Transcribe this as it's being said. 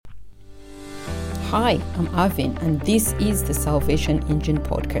Hi, I'm Arvin, and this is the Salvation Engine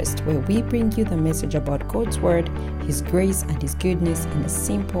podcast, where we bring you the message about God's Word, His grace, and His goodness in a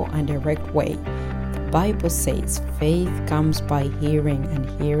simple and direct way. The Bible says faith comes by hearing,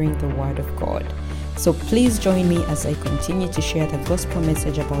 and hearing the Word of God. So please join me as I continue to share the gospel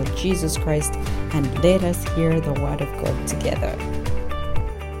message about Jesus Christ, and let us hear the Word of God together.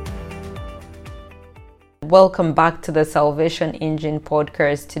 Welcome back to the Salvation Engine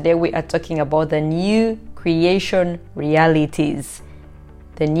podcast. Today we are talking about the new creation realities.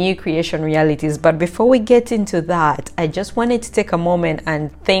 But before we get into that, I just wanted to take a moment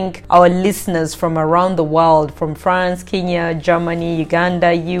and thank our listeners from around the world, from France, Kenya, Germany,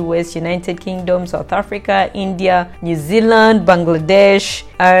 Uganda, US, United Kingdom, South Africa, India, New Zealand, Bangladesh,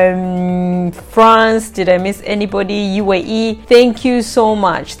 France. Did I miss anybody? UAE. Thank you so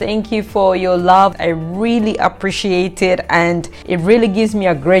much. Thank you for your love. I really appreciate it, and it really gives me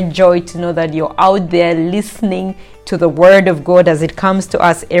a great joy to know that you're out there listening to the Word of God as it comes to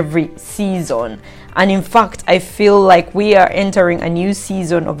us every season. And in fact, I feel like we are entering a new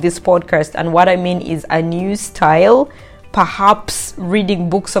season of this podcast, and what I mean is a new style, perhaps reading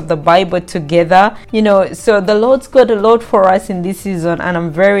books of the Bible together, so the Lord's got a lot for us in this season, and I'm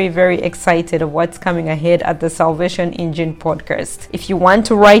very, very excited of what's coming ahead at the Salvation Engine podcast. If you want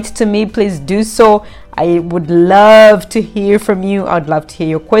to write to me, please do so. I would love to hear from you. I'd love to hear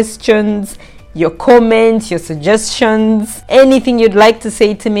your questions, your comments, your suggestions, anything you'd like to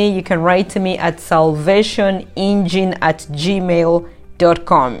say to me. You can write to me at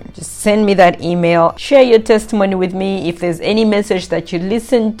salvationengine@gmail.com. Just send me that email. Share your testimony with me. If there's any message that you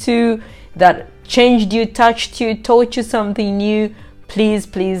listened to that changed you, touched you, taught you something new, please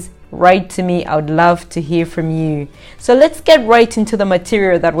write to me. I would love to hear from you. So let's get right into the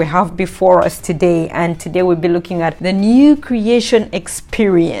material that we have before us today. And today we'll be looking at the new creation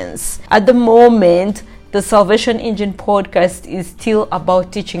experience. At the moment, the Salvation Engine podcast is still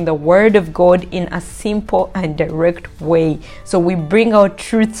about teaching the Word of God in a simple and direct way. So we bring out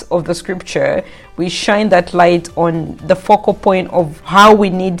truths of the Scripture. We shine that light on the focal point of how we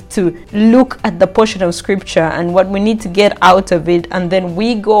need to look at the portion of Scripture and what we need to get out of it. And then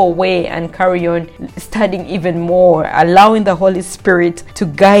we go away and carry on studying even more, allowing the Holy Spirit to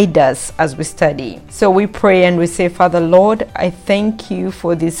guide us as we study. So we pray and we say, Father Lord, I thank you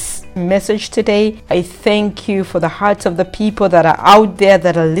for this message today. I thank you for the hearts of the people that are out there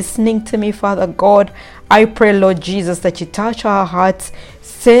that are listening to me, Father God. I pray, Lord Jesus, that you touch our hearts,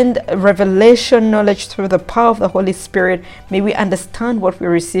 send revelation knowledge through the power of the Holy Spirit. May we understand what we're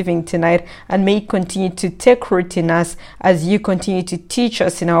receiving tonight, and may it continue to take root in us as you continue to teach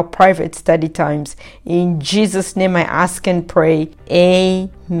us in our private study times. In Jesus' name I ask and pray.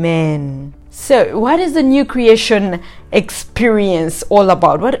 Amen. So, what is the new creation experience all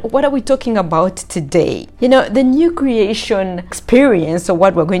about? What are we talking about today? The new creation experience, or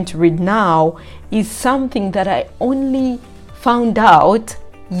what we're going to read now, is something that I only found out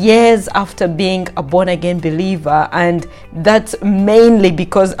years after being a born-again believer, and that's mainly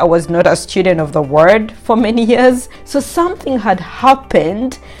because I was not a student of the Word for many years. So something had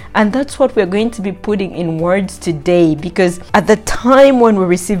happened, and that's what we're going to be putting in words today, because at the time when we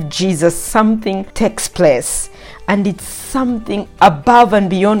receive Jesus, something takes place, and it's something above and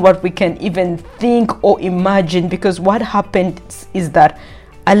beyond what we can even think or imagine, because what happened is that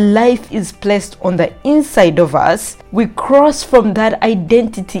a life is placed on the inside of us. We cross from that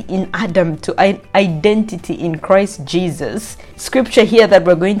identity in Adam to an identity in Christ Jesus. Scripture here that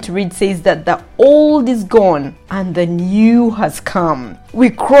we're going to read says that the old is gone and the new has come. We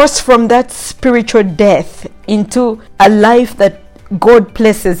cross from that spiritual death into a life that God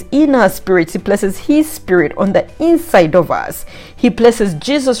places in our spirits. He places His Spirit on the inside of us. He places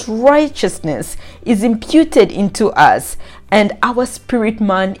Jesus' righteousness is imputed into us, and our spirit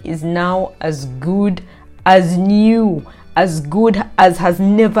man is now as good as new, as good as has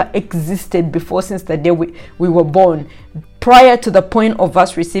never existed before, since the day we were born. Prior to the point of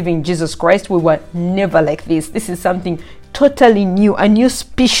us receiving Jesus Christ, we were never like this. This is something totally new. A new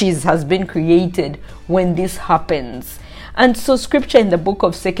species has been created when this happens. And so scripture in the book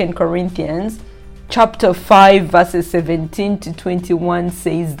of 2 Corinthians chapter 5 verses 17 to 21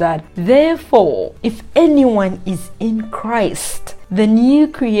 says that, therefore, if anyone is in Christ, the new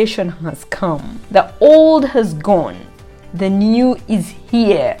creation has come. The old has gone. The new is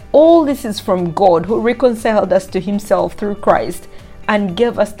here. All this is from God, who reconciled us to Himself through Christ and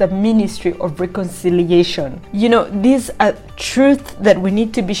gave us the ministry of reconciliation. You know, these are truths that we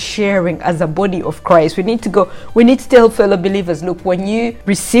need to be sharing as a body of Christ. We need to tell fellow believers, look, when you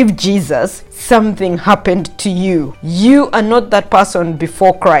receive Jesus, something happened to you. You are not that person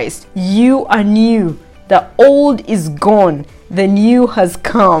before Christ. You are new. The old is gone. The new has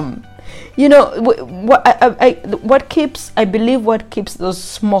come. You know, what keeps those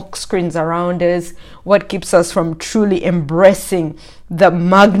smoke screens around us, what keeps us from truly embracing the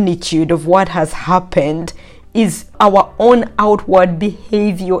magnitude of what has happened, is our own outward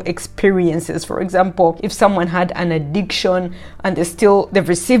behavior experiences. For example, if someone had an addiction and they've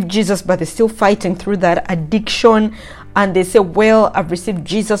received Jesus, but they're still fighting through that addiction, and they say, well, I've received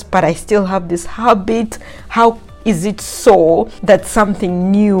Jesus, but I still have this habit. How is it so that something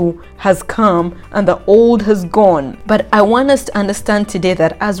new has come and the old has gone? But I want us to understand today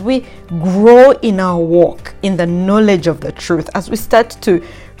that as we grow in our walk, in the knowledge of the truth, as we start to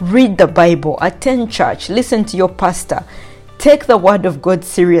read the Bible, attend church, listen to your pastor, take the word of God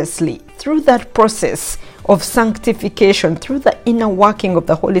seriously, through that process of sanctification, through the inner working of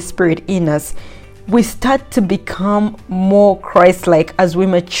the Holy Spirit in us, we start to become more Christ-like. As we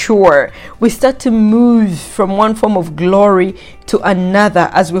mature, we start to move from one form of glory to another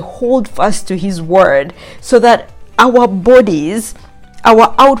as we hold fast to His word, so that our bodies,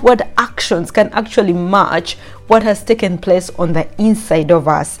 our outward actions can actually match what has taken place on the inside of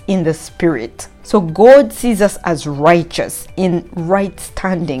us in the spirit. So God sees us as righteous, in right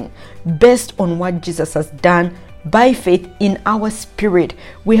standing, based on what Jesus has done. By faith in our spirit,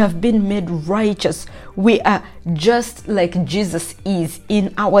 we have been made righteous. We are just like Jesus is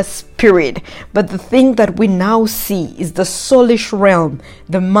in our spirit. But the thing that we now see is the soulish realm,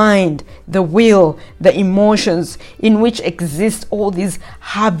 the mind, the will, the emotions, in which exist all these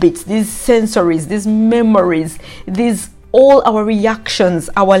habits, these sensories, these memories, all our reactions,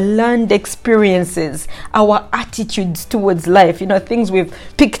 our learned experiences, our attitudes towards life, things we've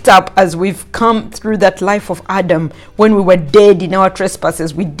picked up as we've come through that life of Adam. When we were dead in our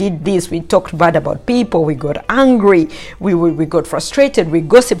trespasses, we did this, we talked bad about people, we got angry, we got frustrated, we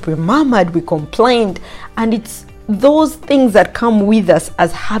gossiped, we murmured, we complained. And it's those things that come with us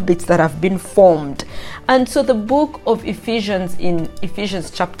as habits that have been formed. And so the book of Ephesians, in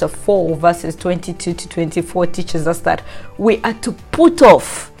Ephesians chapter 4 verses 22 to 24, teaches us that we are to put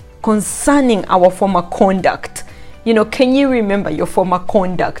off concerning our former conduct. Can you remember your former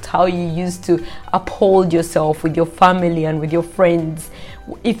conduct, how you used to uphold yourself with your family and with your friends?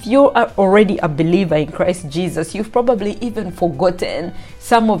 If you are already a believer in Christ Jesus, you've probably even forgotten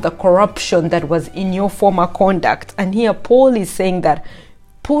some of the corruption that was in your former conduct. And here Paul is saying that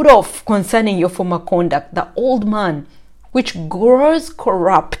put off concerning your former conduct the old man, which grows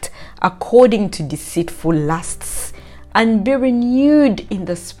corrupt according to deceitful lusts, and be renewed in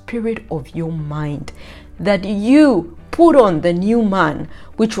the spirit of your mind, that you put on the new man,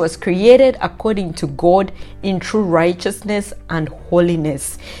 which was created according to God in true righteousness and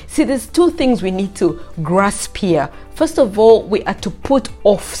holiness. See, there's two things we need to grasp here. First of all, we are to put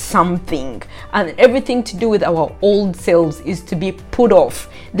off something, and everything to do with our old selves is to be put off.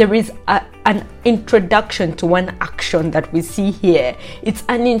 There is an introduction to one action that we see here. It's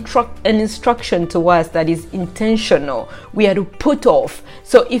an instruction to us that is intentional. We are to put off.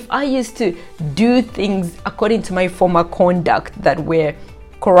 So if I used to do things according to my former conduct that were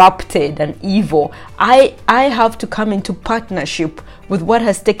corrupted and evil, I have to come into partnership with what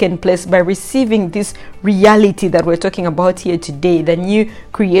has taken place by receiving this reality that we're talking about here today, the new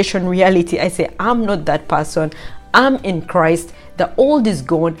creation reality. I say, I'm not that person. I'm in Christ. The old is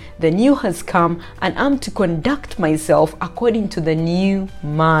gone, the new has come, and I'm to conduct myself according to the new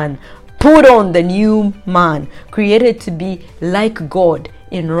man. Put on the new man, created to be like God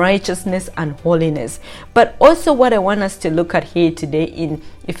in righteousness and holiness. But also what I want us to look at here today in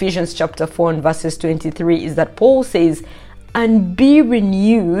Ephesians chapter 4 and verses 23 is that Paul says, and be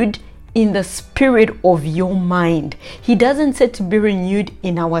renewed in the spirit of your mind. He doesn't say to be renewed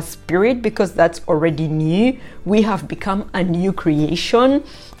in our spirit, because that's already new. We have become a new creation.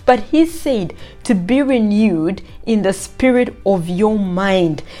 But he said to be renewed in the spirit of your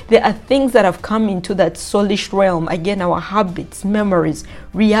mind. There are things that have come into that soulish realm. Again, our habits, memories,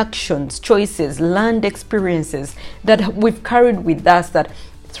 reactions, choices, learned experiences that we've carried with us, that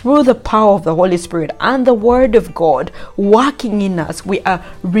through the power of the Holy Spirit and the Word of God working in us, we are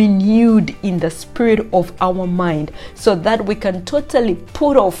renewed in the spirit of our mind, so that we can totally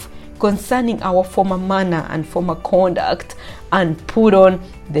put off concerning our former manner and former conduct and put on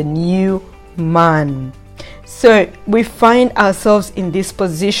the new man. So we find ourselves in this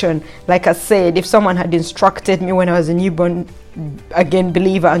position. Like I said, if someone had instructed me when I was a newborn again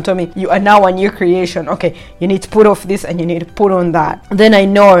believer and told me, you are now a new creation, okay, you need to put off this and you need to put on that, then I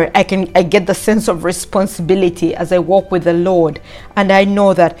know I get the sense of responsibility as I walk with the Lord. And I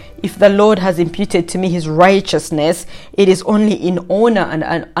know that if the Lord has imputed to me his righteousness, it is only in honor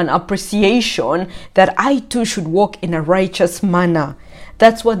and appreciation that I too should walk in a righteous manner.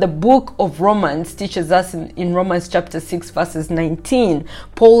 That's what the book of Romans teaches us in Romans chapter 6 verses 19.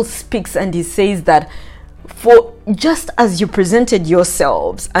 Paul speaks and he says that, for just as you presented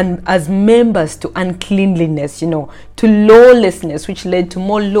yourselves and as members to uncleanliness, to lawlessness, which led to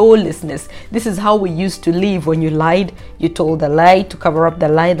more lawlessness. This is how we used to live. When you lied, you told a lie to cover up the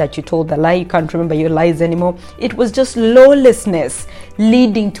lie that you told the lie. You can't remember your lies anymore. It was just lawlessness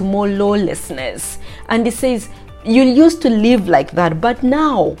leading to more lawlessness. And he says, you used to live like that, but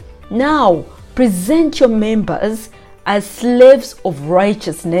now present your members as slaves of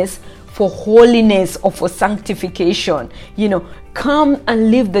righteousness for holiness or for sanctification. Come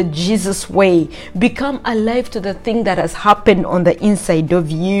and live the Jesus way. Become alive to the thing that has happened on the inside of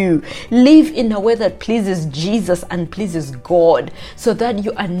you. Live in a way that pleases Jesus and pleases God, so that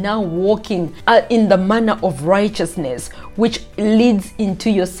you are now walking in the manner of righteousness, which leads into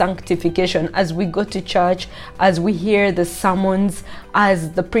your sanctification. As we go to church, as we hear the sermons,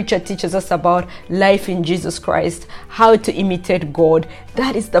 as the preacher teaches us about life in Jesus Christ, how to imitate God,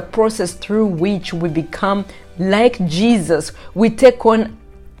 that is the process through which we become like Jesus. We take on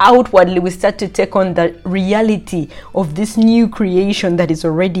outwardly, we start to take on the reality of this new creation that is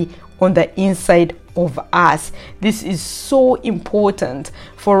already on the inside of us. This is so important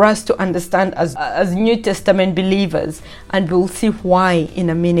for us to understand as New Testament believers, and we'll see why in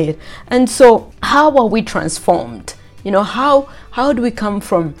a minute. And so, how are we transformed? How do we come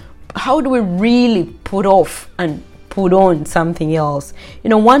from, how do we really put off and put on something else?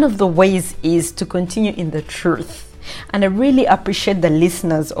 One of the ways is to continue in the truth. And I really appreciate the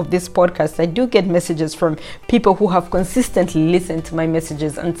listeners of this podcast. I do get messages from people who have consistently listened to my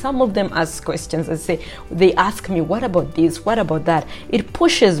messages, and some of them ask questions and they ask me, what about this? What about that? It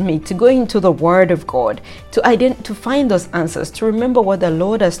pushes me to go into the Word of God, to find those answers, to remember what the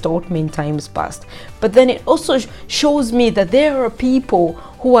Lord has taught me in times past. But then it also shows me that there are people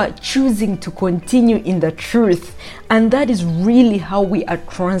who are choosing to continue in the truth. And that is really how we are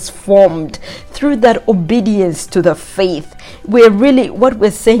transformed, through that obedience to the faith. What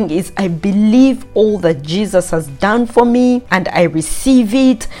we're saying is, I believe all that Jesus has done for me, and I receive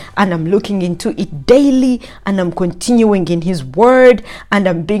it, and I'm looking into it daily, and I'm continuing in his word, and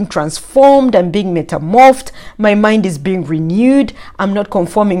I'm being transformed, I'm being metamorphed, my mind is being renewed. I'm not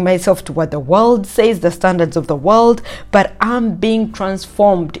conforming myself to what the world says, the standards of the world, but I'm being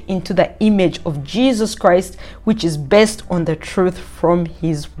transformed into the image of Jesus Christ, which is based on the truth from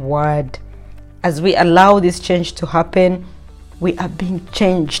his word. As we allow this change to happen, we are being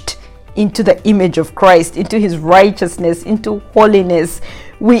changed into the image of Christ, into his righteousness, into holiness.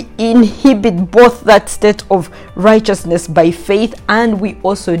 We inhibit both that state of righteousness by faith, and we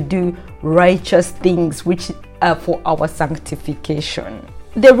also do righteous things which are for our sanctification.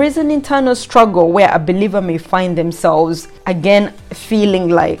 There is an internal struggle where a believer may find themselves again feeling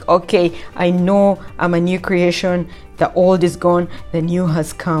like, okay, I know I'm a new creation, the old is gone, the new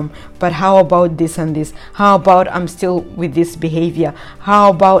has come, but how about this and this? How about I'm still with this behavior?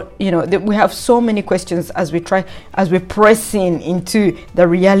 How about, we have so many questions as we press into the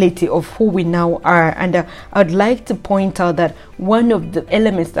reality of who we now are. And I'd like to point out that one of the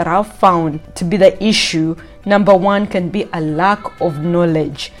elements that I've found to be the issue, number one, can be a lack of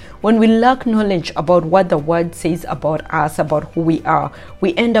knowledge. When we lack knowledge about what the word says about us, about who we are,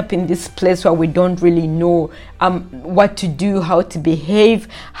 we end up in this place where we don't really know what to do, how to behave,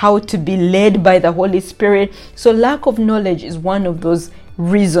 how to be led by the Holy Spirit. So lack of knowledge is one of those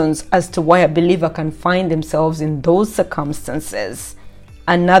reasons as to why a believer can find themselves in those circumstances.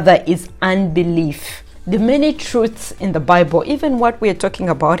 Another is unbelief. The many truths in the Bible, even what we are talking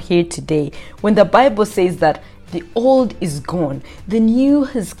about here today, when the Bible says that the old is gone, the new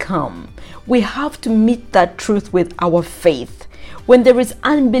has come, we have to meet that truth with our faith. When there is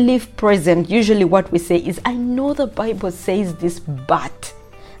unbelief present, usually what we say is, I know the Bible says this, but.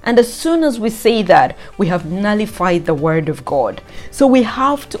 And as soon as we say that, we have nullified the word of God. So we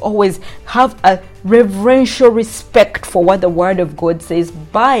have to always have a reverential respect for what the word of God says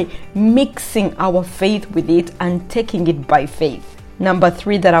by mixing our faith with it and taking it by faith. Number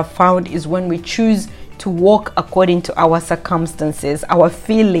 3 that I've found is when we choose to walk according to our circumstances, our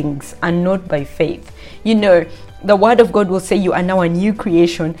feelings, and not by faith. The word of God will say you are now a new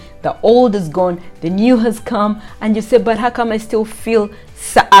creation. The old is gone, the new has come. And you say, but how come I still feel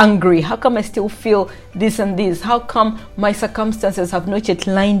so angry? How come I still feel this and this? How come my circumstances have not yet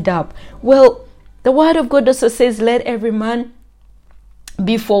lined up? Well, the word of God also says, let every man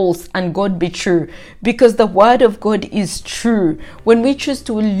be false and God be true, because the word of God is true. When we choose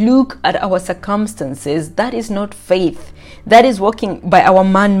to look at our circumstances, that is not faith. That is walking by our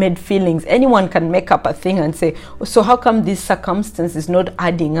man-made feelings. Anyone can make up a thing and say, so how come this circumstance is not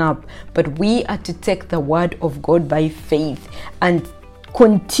adding up? But we are to take the word of God by faith and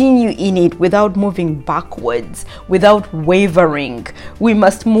continue in it without moving backwards, without wavering. We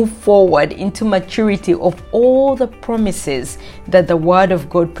must move forward into maturity of all the promises that the word of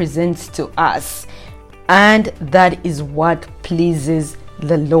God presents to us. And that is what pleases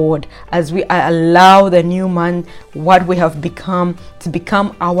the Lord, as we allow the new man, what we have become, to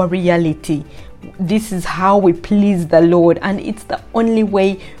become our reality. This is how we please the Lord, and it's the only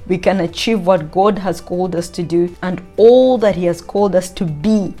way we can achieve what God has called us to do and all that He has called us to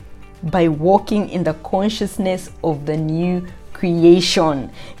be, by walking in the consciousness of the new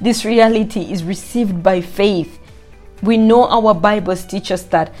creation. This reality is received by faith. We know our Bibles teach us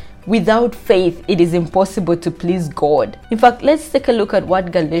that without faith it is impossible to please God. In fact, let's take a look at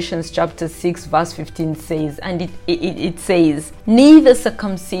what Galatians chapter 6 verse 15 says, and it says, neither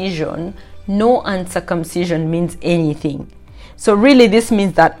circumcision nor uncircumcision means anything. So really this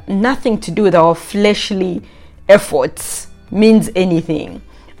means that nothing to do with our fleshly efforts means anything.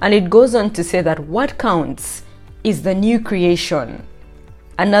 And it goes on to say that what counts is the new creation.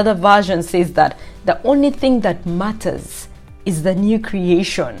 Another version says that the only thing that matters is the new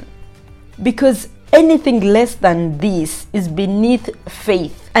creation, because anything less than this is beneath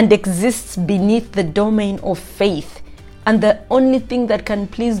faith and exists beneath the domain of faith. And the only thing that can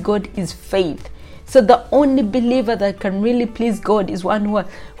please God is faith. So the only believer that can really please God is one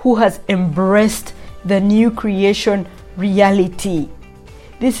who has embraced the new creation reality.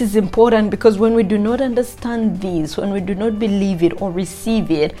 This is important, because when we do not understand this, when we do not believe it or receive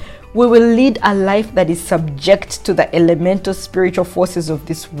it, we will lead a life that is subject to the elemental spiritual forces of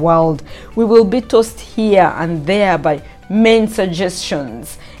this world. We will be tossed here and there by men's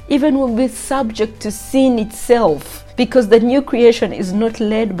suggestions. Even we'll be subject to sin itself, because the new creation is not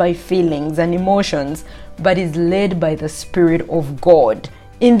led by feelings and emotions, but is led by the Spirit of God.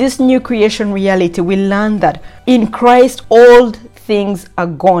 In this new creation reality, we learn that in Christ, old things are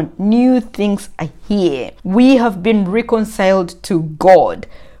gone, new things are here. We have been reconciled to God.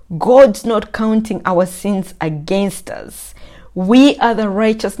 God's not counting our sins against us. We are the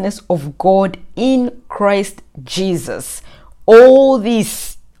righteousness of God in Christ Jesus. All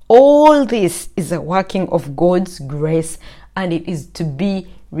this is a working of God's grace, and it is to be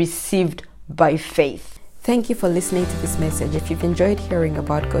received by faith. Thank you for listening to this message. If you've enjoyed hearing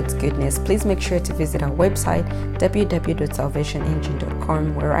about God's goodness, please make sure to visit our website,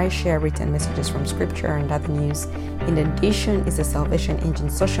 www.salvationengine.com, where I share written messages from Scripture and other news. In addition, is the Salvation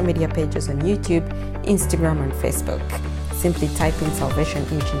Engine social media pages on YouTube, Instagram, and Facebook. Simply type in Salvation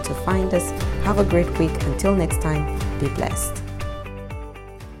Engine to find us. Have a great week. Until next time, be blessed.